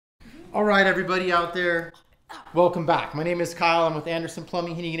All right, everybody out there, welcome back. My name is Kyle. I'm with Anderson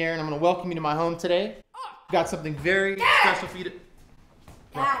Plumbing, Heating, and Air, and I'm going to welcome you to my home today. I've got something very special for you to...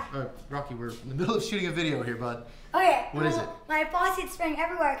 Rocky, we're in the middle of shooting a video here, bud. Okay. What is it? My faucet's spraying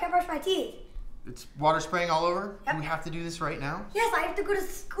everywhere. I can't brush my teeth. It's water spraying all over? Yep. We have to do this right now? Yes, I have to go to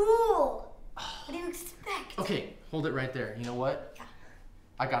school. What do you expect? Okay, hold it right there. You know what? Yeah.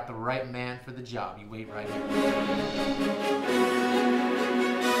 I got the right man for the job. You wait right here.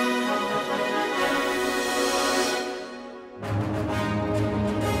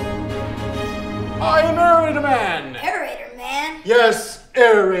 I am Aerator Man! Aerator Man? Yes,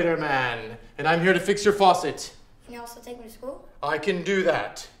 Aerator Man. And I'm here to fix your faucet. Can you also take me to school? I can do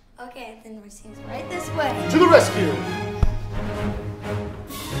that. Okay, then we're seeing right this way. To the rescue!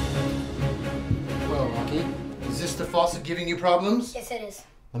 Well, Rocky, is this the faucet giving you problems? Yes, it is.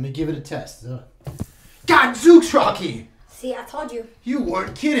 Let me give it a test. God, Zooks, Rocky! See, I told you. You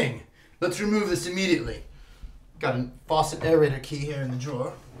weren't kidding. Let's remove this immediately. Got a faucet aerator key here in the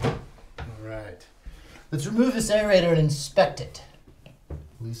drawer. All right. Let's remove this aerator and inspect it.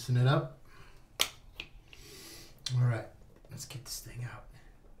 Loosen it up. All right. Let's get this thing out.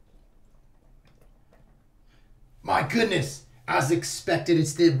 My goodness! As expected,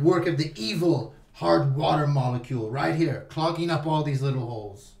 it's the work of the evil hard water molecule right here, clogging up all these little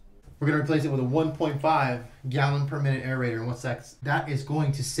holes. We're going to replace it with a 1.5 gallon per minute aerator. And what's that? That is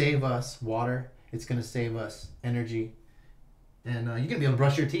going to save us water. It's going to save us energy. And you're going to be able to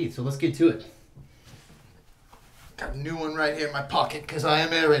brush your teeth. So let's get to it. Got a new one right here in my pocket because I am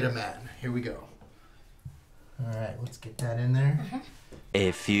Aerator Man. Here we go. All right, let's get that in there. A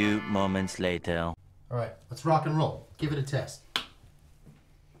few moments later. All right, let's rock and roll. Give it a test.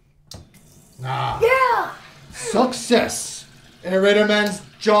 Ah. Yeah! Success! Aerator Man's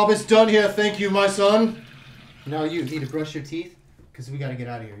job is done here. Thank you, my son. Now you need to brush your teeth because we got to get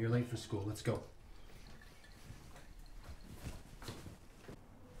out of here. You're late for school. Let's go.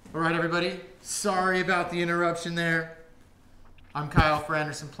 All right, everybody. Sorry about the interruption there. I'm Kyle for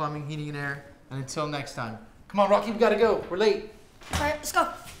Anderson Plumbing, Heating, and Air. And until next time. Come on, Rocky. We got to go. We're late. All right, let's go.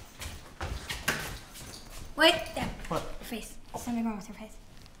 Wait, there. What? Your face. Something wrong with your face.